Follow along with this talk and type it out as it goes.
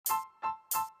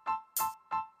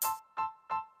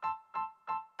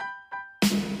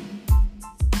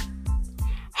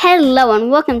Hello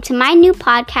and welcome to my new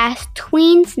podcast,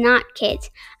 Tweens Not Kids.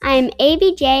 I am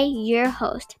ABJ, your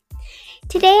host.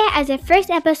 Today, as a first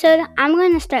episode, I'm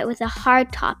going to start with a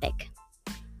hard topic,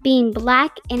 being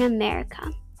Black in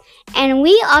America. And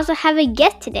we also have a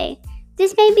guest today.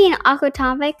 This may be an awkward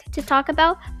topic to talk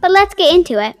about, but let's get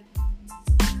into it.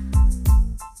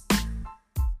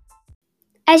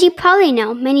 As you probably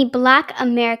know, many Black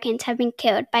Americans have been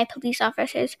killed by police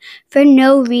officers for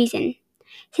no reason.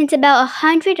 Since about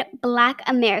 100 Black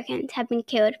Americans have been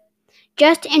killed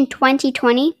just in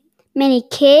 2020, many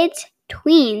kids,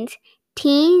 tweens,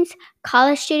 teens,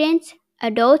 college students,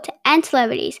 adults, and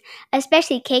celebrities,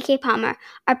 especially KK Palmer,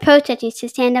 are protesting to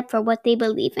stand up for what they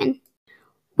believe in.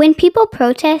 When people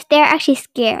protest, they are actually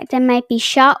scared they might be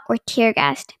shot or tear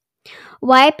gassed.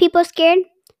 Why are people scared?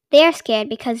 They are scared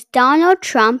because Donald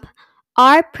Trump,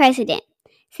 our president,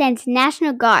 sends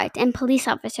National Guards and police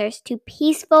officers to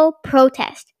peaceful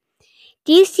protest.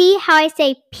 Do you see how I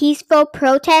say peaceful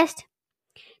protest?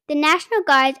 The National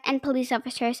Guards and police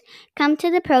officers come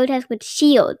to the protest with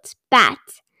shields,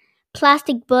 bats,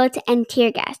 plastic bullets, and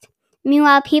tear gas.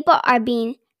 Meanwhile, people are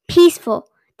being peaceful.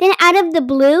 Then out of the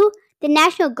blue, the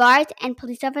National Guards and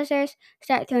police officers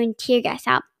start throwing tear gas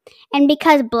out. And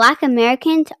because Black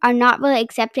Americans are not really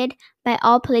accepted by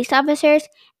all police officers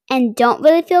and don't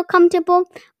really feel comfortable,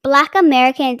 Black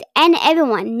Americans and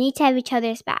everyone need to have each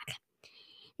other's back.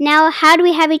 Now, how do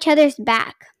we have each other's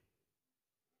back?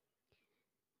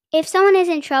 If someone is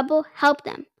in trouble, help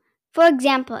them. For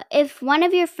example, if one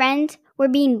of your friends were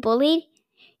being bullied,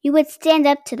 you would stand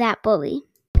up to that bully.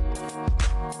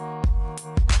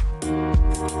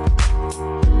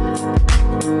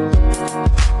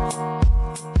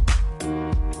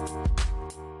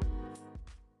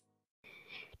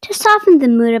 To soften the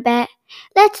mood a bit,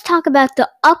 let's talk about the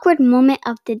awkward moment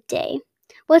of the day.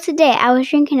 Well, today I was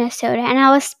drinking a soda and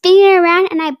I was spinning it around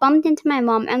and I bumped into my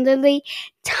mom and literally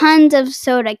tons of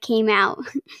soda came out.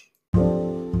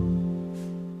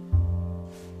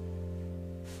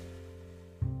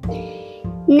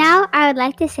 Now I would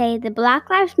like to say the Black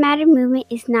Lives Matter movement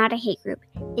is not a hate group.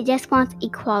 It just wants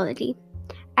equality.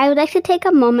 I would like to take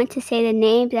a moment to say the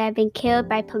names that have been killed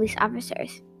by police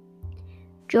officers.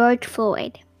 George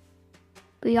Floyd,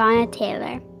 Breonna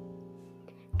Taylor,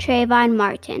 Trayvon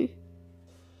Martin,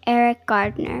 Eric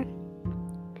Gardner,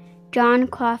 John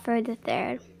Crawford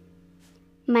III,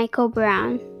 Michael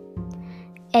Brown,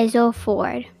 Ezell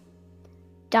Ford,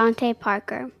 Dante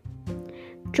Parker,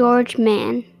 George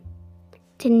Mann,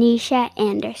 Tanisha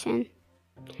Anderson,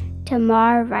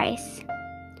 Tamar Rice,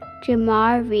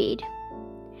 Jamar Reed,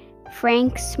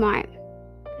 Frank Smart,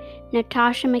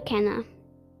 Natasha McKenna,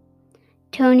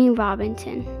 Tony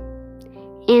Robinson,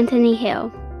 Anthony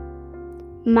Hill,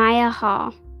 Maya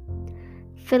Hall,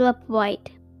 Philip White,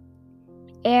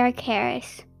 Eric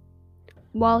Harris,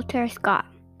 Walter Scott,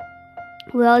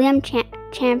 William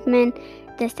Champman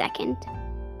II,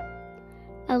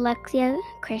 Alexia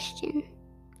Christian,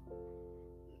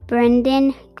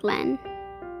 Brendan Glenn,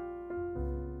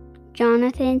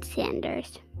 Jonathan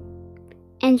Sanders,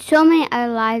 and so many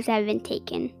other lives have been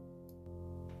taken.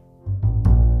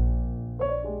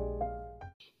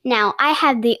 Now, I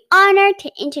have the honor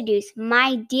to introduce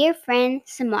my dear friend,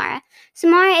 Samara.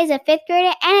 Samara is a 5th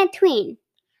grader and a tween.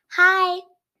 Hi.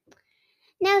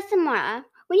 Now, Samara,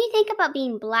 when you think about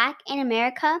being Black in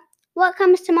America, what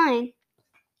comes to mind?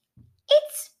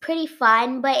 It's pretty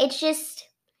fun, but it's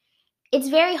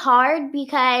very hard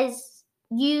because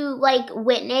you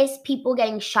witness people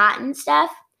getting shot and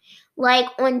stuff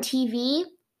on TV,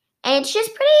 and it's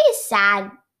just pretty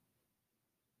sad.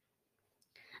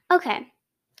 Okay.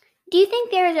 Do you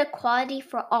think there is equality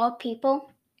for all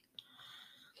people?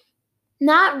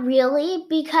 Not really,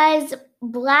 because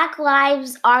Black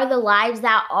lives are the lives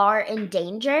that are in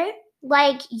danger.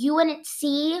 You wouldn't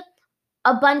see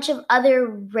a bunch of other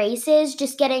races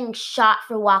just getting shot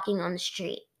for walking on the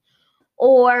street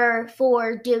or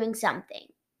for doing something.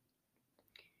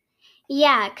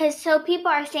 Yeah, because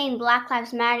people are saying Black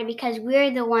Lives Matter because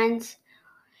we're the ones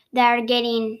that are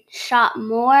getting shot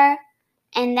more,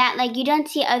 and that you don't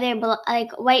see other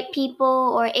white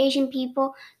people or Asian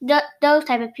people, those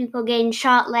type of people getting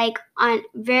shot on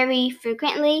very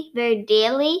frequently, very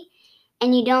daily,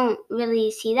 and you don't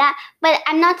really see that. But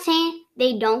I'm not saying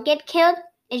they don't get killed.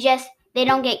 It's just they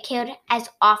don't get killed as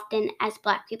often as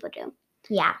Black people do.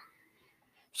 Yeah.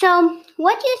 So,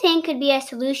 what do you think could be a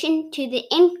solution to the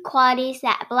inequalities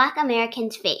that Black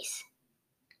Americans face?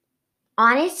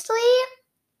 Honestly,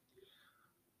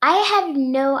 I have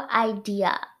no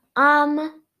idea.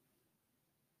 Yeah,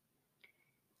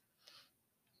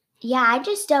 I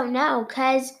just don't know,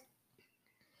 because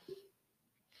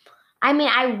I mean,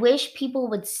 I wish people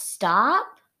would stop.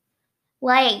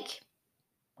 Like,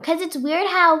 because it's weird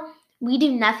how we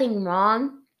do nothing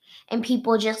wrong and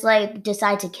people just like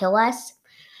decide to kill us.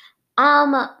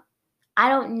 I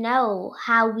don't know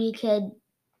how we could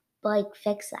like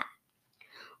fix that.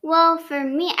 Well, for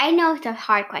me, I know it's a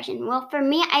hard question. Well, for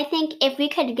me, I think if we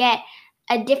could get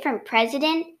a different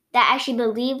president that actually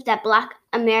believes that Black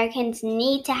Americans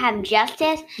need to have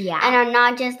justice Yeah. and are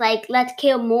not just like, let's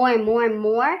kill more and more and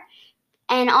more.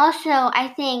 And also,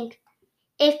 I think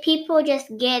if people just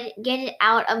get it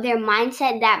out of their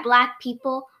mindset that Black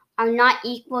people are not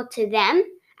equal to them,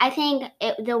 I think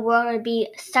the world would be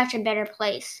such a better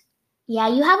place. Yeah,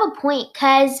 you have a point,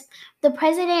 because the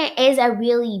president is a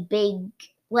really big,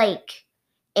 like,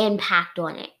 impact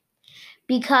on it.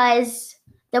 Because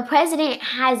the president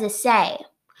has a say.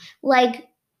 Like,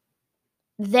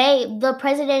 the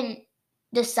president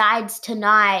decides to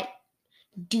not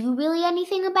do really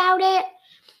anything about it.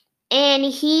 And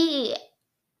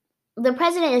the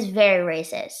president is very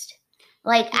racist.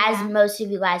 Like, as Yeah. most of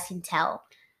you guys can tell.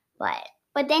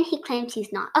 But then he claims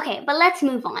he's not. Okay, but let's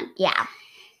move on. Yeah.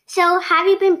 So, have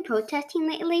you been protesting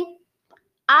lately?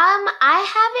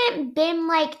 I haven't been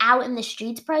like out in the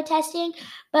streets protesting,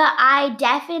 but I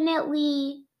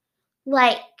definitely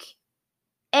like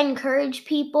encourage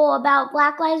people about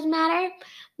Black Lives Matter.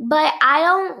 But I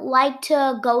don't like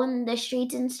to go in the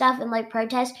streets and stuff and like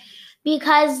protest,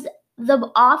 because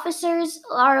the officers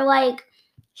are like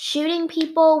shooting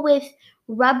people with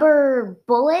rubber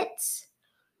bullets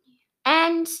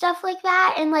and stuff like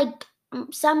that, and like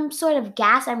some sort of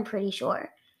gas, I'm pretty sure.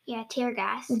 Yeah, tear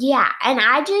gas. Yeah, and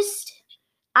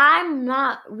I'm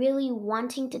not really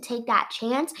wanting to take that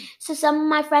chance. So some of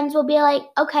my friends will be like,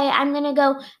 okay, I'm going to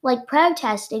go like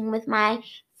protesting with my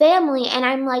family. And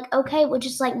I'm like, okay, well,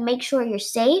 just like make sure you're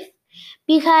safe,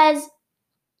 because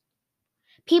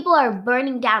people are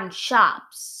burning down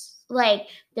shops. Like,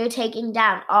 they're taking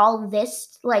down all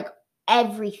this, like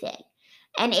everything.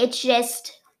 And it's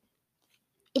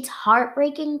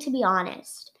heartbreaking, to be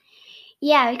honest.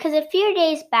 Yeah, because a few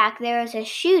days back there was a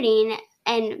shooting,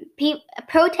 and two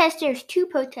protesters,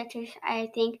 I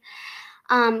think,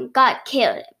 got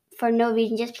killed for no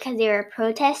reason, just because they were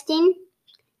protesting.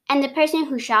 And the person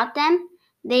who shot them,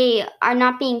 they are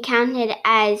not being counted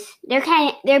as they're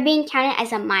being counted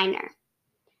as a minor,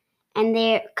 and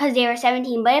because they were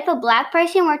 17. But if a Black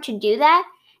person were to do that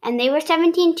and they were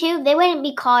 17 too, they wouldn't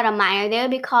be called a minor. They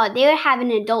would have an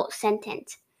adult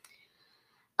sentence.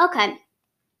 Okay.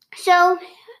 So,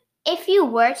 if you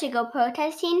were to go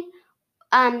protesting,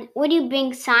 would you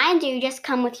bring signs, or you just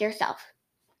come with yourself?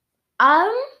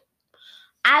 I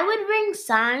would bring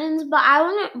signs, but I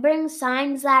wouldn't bring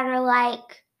signs that are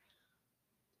like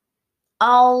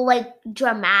all like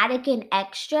dramatic and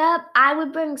extra. I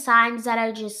would bring signs that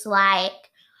are just like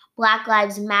Black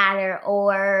Lives Matter,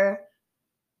 or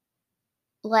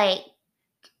like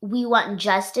we want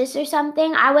justice or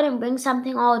something. I wouldn't bring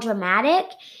something all dramatic,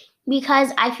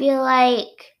 because I feel like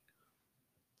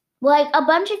a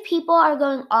bunch of people are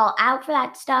going all out for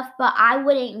that stuff, but I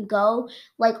wouldn't go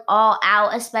like all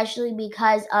out, especially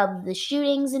because of the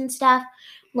shootings and stuff.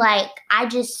 Like, I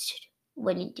just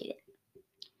wouldn't do it.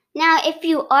 Now, if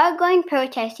you are going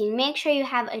protesting, make sure you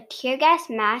have a tear gas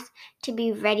mask to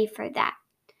be ready for that.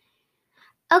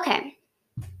 Okay.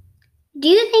 Do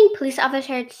you think police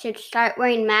officers should start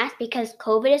wearing masks because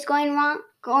COVID is going on?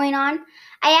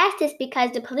 I ask this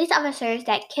because the police officers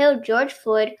that killed George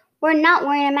Floyd were not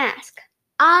wearing a mask.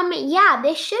 Yeah,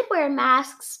 they should wear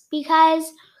masks,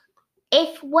 because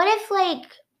if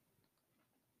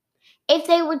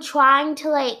they were trying to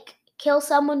like kill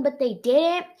someone but they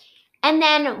didn't, and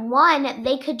then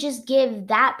they could just give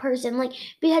that person, like,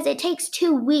 because it takes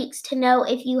 2 weeks to know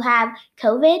if you have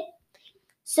COVID.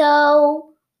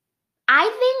 So I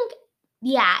think,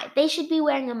 yeah, they should be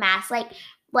wearing a mask. Like,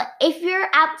 if you're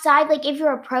outside, like if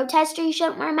you're a protester, you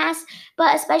shouldn't wear a mask,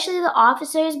 but especially the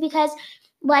officers, because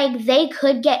like they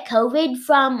could get COVID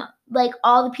from like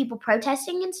all the people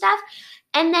protesting and stuff.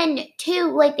 And then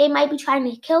too, like they might be trying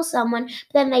to kill someone,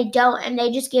 but then they don't, and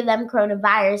they just give them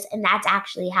coronavirus, and that's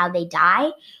actually how they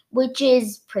die, which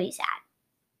is pretty sad.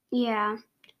 Yeah.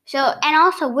 So, and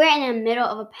also we're in the middle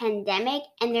of a pandemic,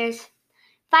 and there's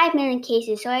 5 million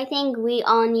cases, so I think we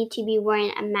all need to be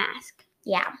wearing a mask.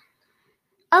 Yeah.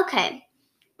 Okay.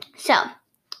 So,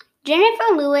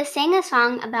 Jennifer Lewis sang a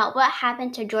song about what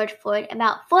happened to George Floyd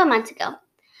about 4 months ago.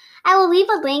 I will leave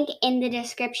a link in the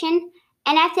description,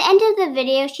 and at the end of the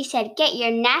video, she said, "Get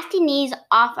your nasty knees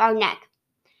off our neck."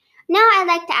 Now I'd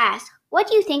like to ask, what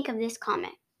do you think of this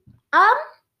comment?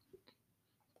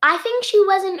 I think she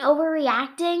wasn't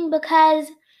overreacting, because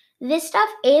this stuff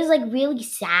is like really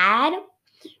sad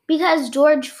because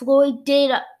George Floyd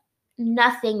did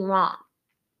nothing wrong.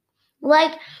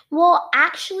 Like, well,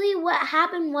 actually what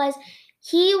happened was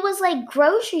he was like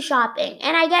grocery shopping,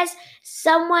 and I guess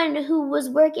someone who was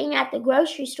working at the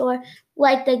grocery store,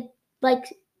 like the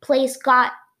place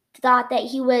thought that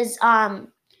he was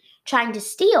trying to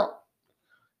steal,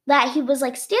 that he was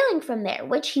like stealing from there,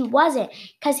 which he wasn't,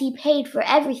 because he paid for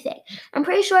everything. I'm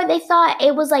pretty sure they thought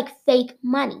it was like fake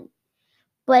money,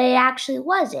 but it actually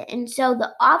wasn't. And so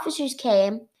the officers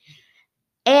came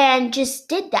and just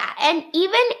did that. And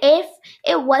even if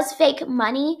it was fake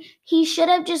money, he should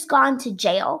have just gone to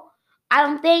jail. I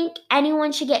don't think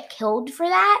anyone should get killed for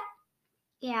that.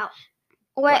 Yeah.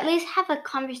 Or at least have a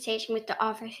conversation with the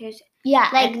officers. Yeah.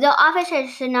 Like, the officers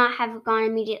should not have gone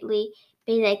immediately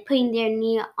by, like, putting their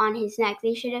knee on his neck.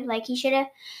 They should have, like, the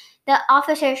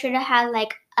officer should have had,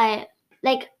 like,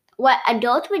 what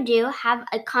adults would do, have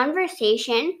a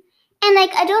conversation. And,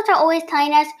 like, adults are always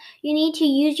telling us, you need to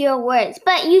use your words.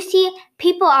 But you see,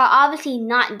 people are obviously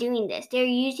not doing this. They're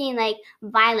using, like,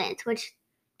 violence, which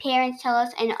parents tell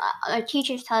us and our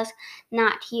teachers tell us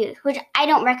not to use, which I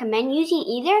don't recommend using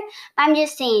either. But I'm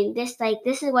just saying this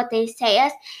is what they say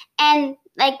us. And,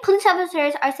 like, police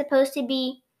officers are supposed to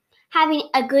be having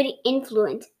a good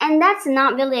influence, and that's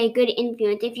not really a good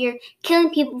influence if you're killing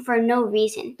people for no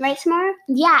reason, right, Samara?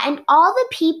 Yeah, and all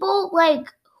the people like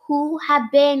who have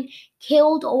been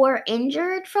killed or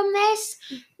injured from this,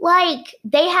 like,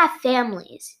 they have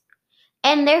families,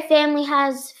 and their family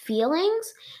has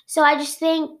feelings. So I just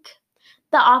think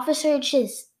the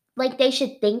officers they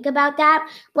should think about that,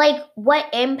 like what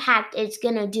impact it's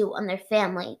gonna do on their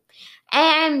family.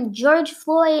 And George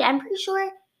Floyd, I'm pretty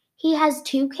sure he has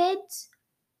 2 kids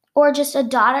or just a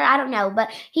daughter, I don't know,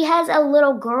 but he has a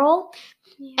little girl.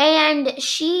 Yeah. And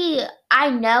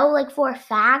I know, like, for a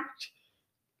fact,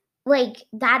 like,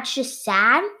 that's just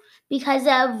sad because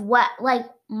of what, like,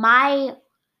 my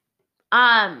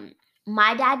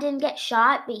dad didn't get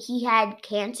shot, but he had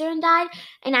cancer and died,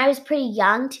 and I was pretty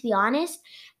young, to be honest.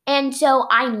 And so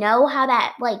I know how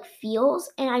that, like,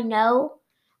 feels, and I know,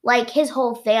 like, his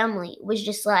whole family was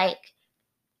just, like,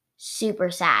 super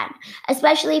sad,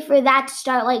 especially for that to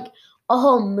start, like, a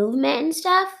whole movement and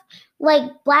stuff.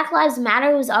 Like, Black Lives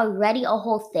Matter was already a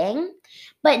whole thing,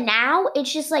 but now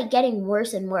it's just, like, getting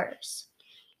worse and worse.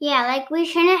 Yeah, like, we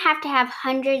shouldn't have to have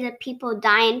hundreds of people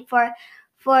dying for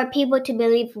people to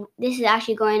believe this is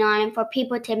actually going on and for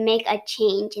people to make a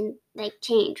change and, like,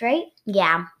 change, right?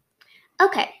 Yeah.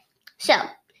 Okay, so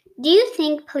do you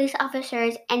think police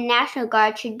officers and National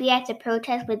Guard should be at the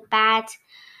protest with bats,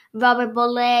 rubber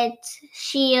bullets,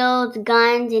 shields,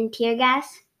 guns, and tear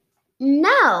gas?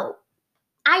 No,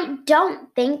 I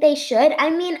don't think they should. I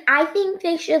mean, I think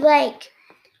they should, like,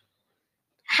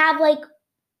 have, like,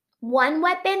 one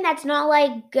weapon that's not,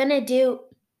 like, gonna do,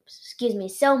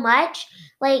 so much.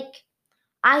 Like,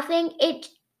 I think I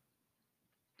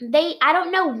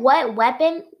don't know what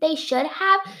weapon they should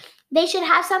have. They should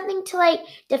have something to, like,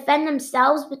 defend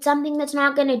themselves, but something that's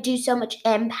not gonna do so much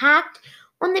impact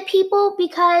on the people,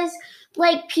 because,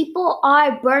 like, people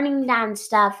are burning down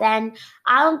stuff, and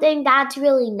I don't think that's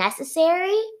really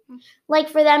necessary, like,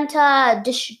 for them to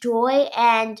destroy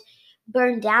and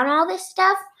burn down all this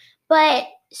stuff. But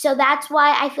so that's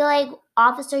why I feel like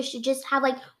officers should just have,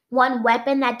 like, one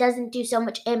weapon that doesn't do so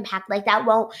much impact, like, that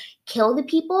won't kill the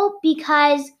people,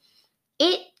 because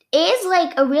it is,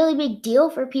 like, a really big deal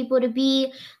for people to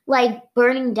be, like,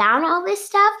 burning down all this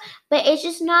stuff, but it's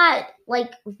just not,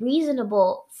 like,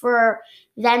 reasonable for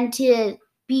them to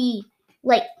be,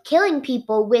 like, killing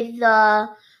people with the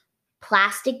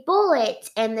plastic bullets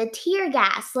and the tear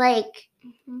gas. Like,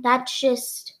 that's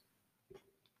just...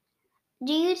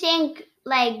 Do you think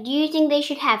they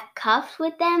should have cuffs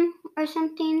with them or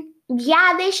something?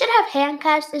 Yeah, they should have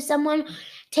handcuffs if someone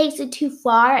takes it too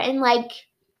far, and, like,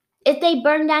 if they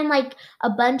burn down, like, a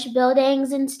bunch of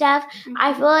buildings and stuff,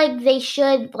 I feel like they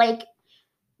should, like,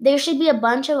 there should be a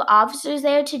bunch of officers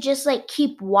there to just, like,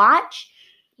 keep watch.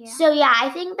 Yeah. So, yeah, I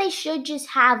think they should just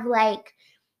have, like,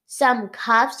 some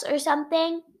cuffs or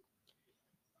something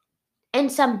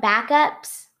and some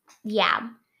backups. Yeah.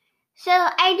 So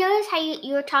I noticed how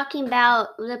you were talking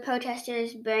about the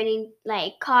protesters burning,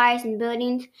 like, cars and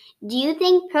buildings. Do you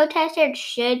think protesters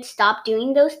should stop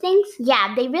doing those things?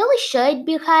 Yeah, they really should,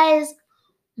 because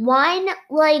one,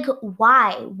 like,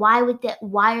 why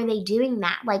are they doing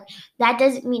that? Like, that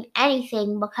doesn't mean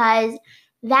anything, because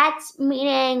that's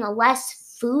meaning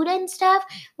less food and stuff.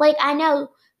 Like, I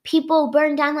know people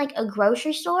burn down, like, a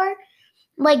grocery store.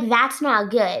 Like, that's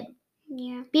not good.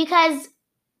 Yeah. Because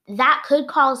that could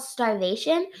cause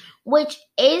starvation, which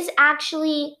is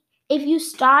actually if you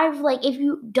starve, like if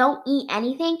you don't eat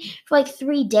anything for like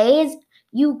 3 days,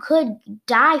 you could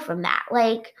die from that.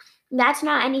 Like that's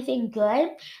not anything good.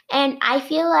 And I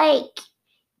feel like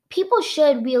people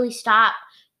should really stop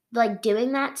like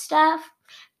doing that stuff.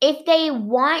 If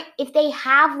they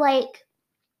have like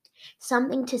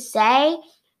something to say,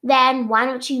 then why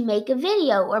don't you make a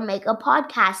video or make a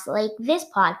podcast like this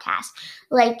podcast?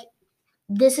 Like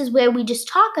this is where we just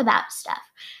talk about stuff.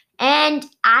 And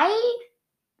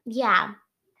yeah,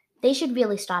 they should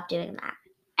really stop doing that.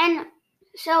 And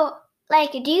so,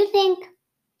 like, do you think,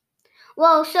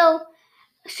 well, so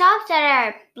shops that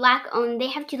are black owned, they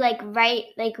have to like write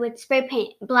like with spray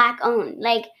paint black owned.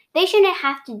 Like they shouldn't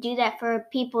have to do that for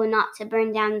people not to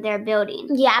burn down their building.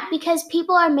 Yeah, because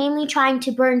people are mainly trying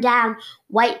to burn down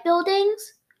white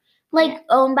buildings, like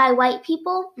owned by white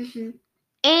people. Mm-hmm.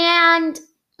 And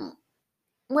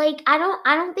like I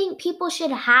don't think people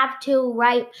should have to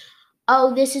write,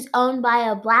 oh, this is owned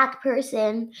by a black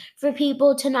person for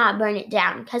people to not burn it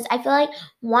down. Because I feel like,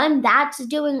 one, that's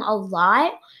doing a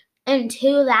lot, and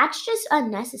two, that's just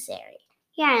unnecessary.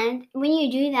 Yeah, and when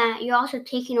you do that, you're also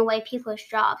taking away people's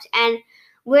jobs. And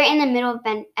we're in the middle of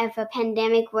a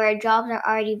pandemic where jobs are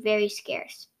already very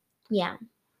scarce. Yeah.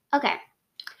 Okay.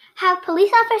 Have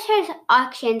police officers'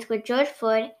 actions with George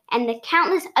Floyd and the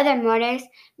countless other murders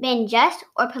been just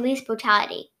or police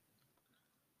brutality?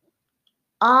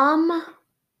 I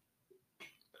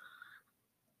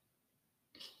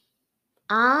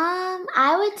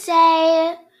would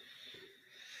say,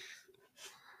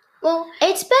 well,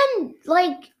 it's been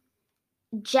like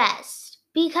just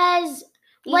because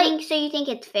you think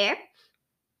it's fair?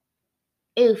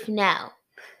 Oof, no.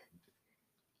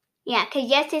 Yeah, because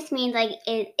justice means like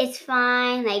it's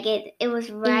fine, like it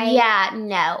was right. Yeah,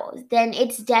 no. Then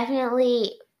it's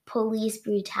definitely police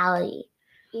brutality.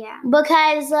 Yeah.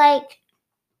 Because like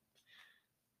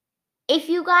if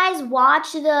you guys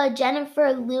watch the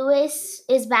Jennifer Lewis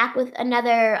is back with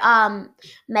another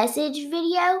message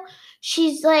video,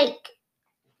 she's like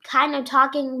kind of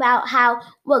talking about how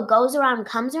what goes around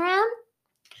comes around.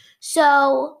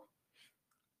 So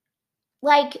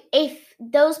like if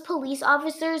those police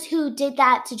officers who did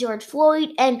that to George Floyd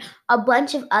and a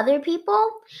bunch of other people,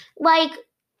 like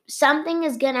something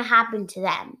is gonna happen to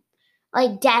them.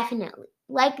 Like definitely.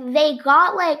 Like they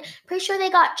got like pretty sure they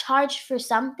got charged for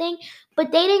something,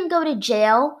 but they didn't go to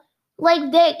jail.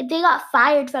 Like they got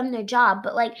fired from their job,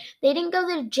 but like they didn't go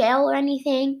to jail or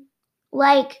anything.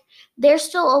 Like they're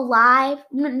still alive.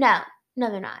 No,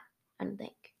 they're not. I don't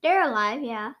think. They're alive,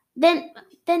 yeah. Then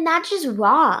that's just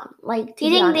wrong. Like, do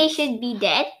you think they should be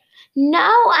dead? No,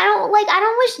 I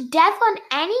don't wish death on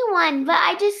anyone, but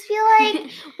I just feel like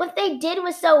what they did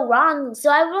was so wrong. So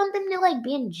I want them to like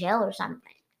be in jail or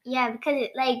something. Yeah, because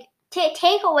it, like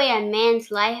take away a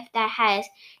man's life that has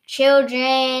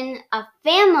children, a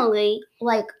family,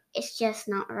 like it's just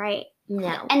not right.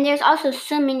 No. And there's also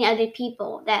so many other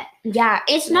people that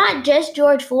it's not just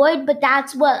George Floyd, but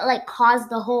that's what like caused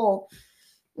the whole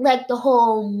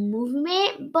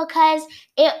movement, because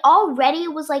it already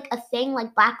was like a thing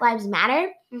like Black Lives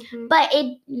Matter, but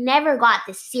it never got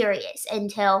this serious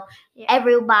until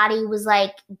everybody was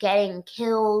like getting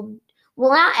killed.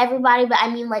 Well, not everybody, but I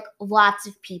mean like lots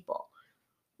of people.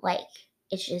 Like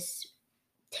it's just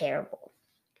terrible.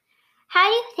 How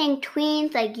do you think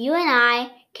tweens like you and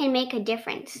I can make a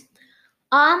difference?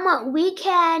 We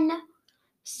can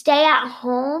stay at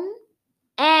home.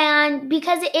 And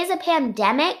because it is a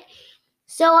pandemic,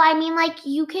 so I mean, like,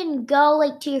 you can go,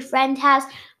 like, to your friend's house,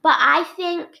 but I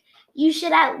think you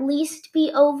should at least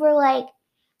be over, like,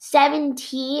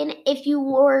 17 if you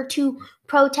were to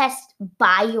protest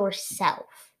by yourself.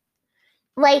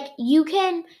 Like, you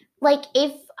can, like,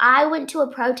 if I went to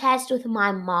a protest with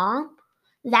my mom,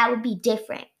 that would be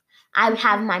different. I would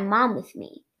have my mom with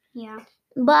me. Yeah.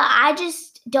 But I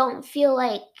just don't feel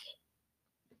like,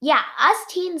 us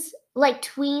teens, like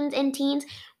tweens and teens,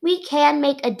 we can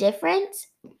make a difference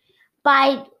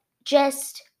by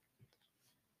just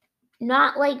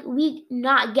not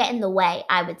get in the way,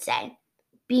 I would say.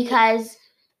 Because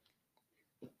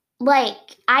like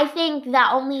I think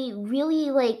that only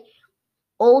really like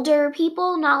older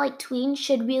people, not like tweens,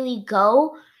 should really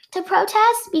go to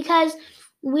protest, because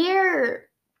we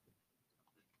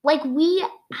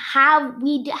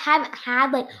haven't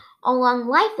had like a long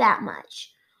life that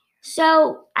much.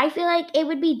 So I feel like it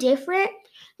would be different.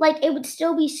 Like it would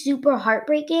still be super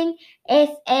heartbreaking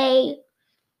if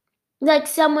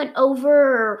someone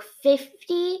over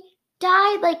 50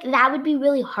 died. Like that would be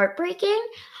really heartbreaking.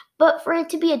 But for it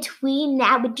to be a tween,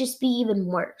 that would just be even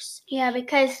worse. Yeah,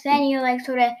 because then you're like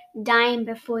sort of dying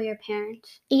before your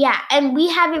parents. Yeah, and we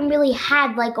haven't really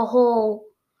had like a whole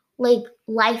like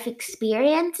life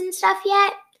experience and stuff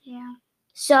yet. Yeah.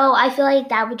 So I feel like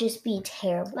that would just be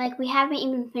terrible. Like we haven't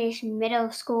even finished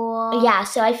middle school. Yeah,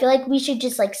 so I feel like we should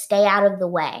just like stay out of the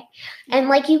way. And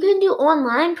like you can do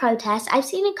online protests. I've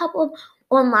seen a couple of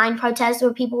online protests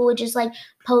where people would just like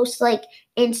post like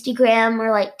Instagram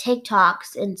or like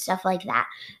TikToks and stuff like that.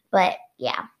 But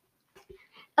yeah.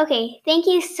 Okay, thank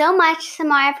you so much,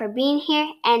 Samara, for being here.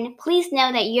 And please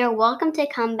know that you're welcome to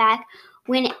come back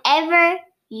whenever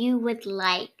you would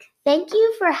like. Thank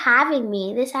you for having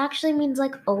me. This actually means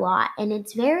like a lot, and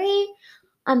it's very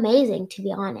amazing, to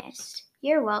be honest.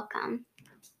 You're welcome.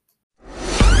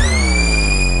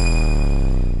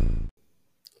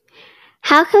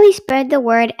 How can we spread the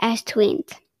word as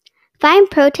tweens? Find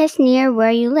protests near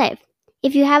where you live.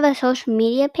 If you have a social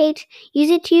media page, use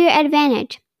it to your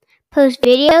advantage. Post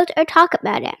videos or talk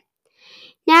about it.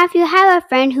 Now, if you have a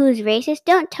friend who is racist,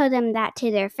 don't tell them that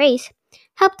to their face.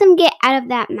 Help them get out of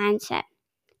that mindset.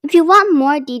 If you want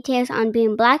more details on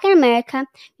being Black in America,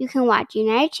 you can watch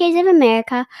United Shades of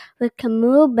America with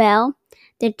Camille Bell.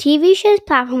 The TV show's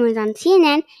platform is on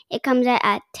CNN. It comes out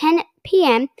at 10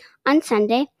 p.m. on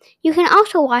Sunday. You can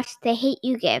also watch The Hate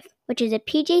U Give, which is a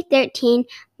PG-13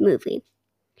 movie.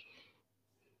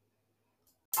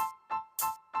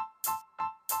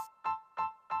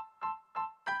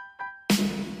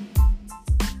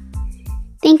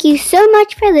 Thank you so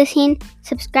much for listening.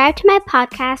 Subscribe to my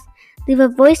podcast, leave a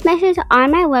voice message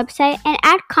on my website, and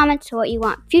add comments to what you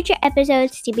want future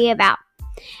episodes to be about.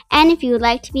 And if you would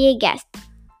like to be a guest.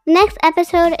 The next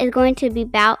episode is going to be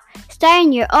about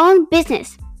starting your own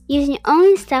business, using your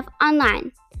own stuff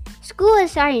online. School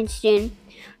is starting soon,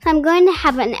 so I'm going to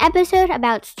have an episode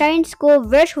about starting school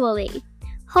virtually.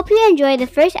 Hope you enjoyed the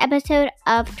first episode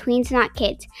of Tweens Not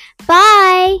Kids.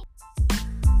 Bye!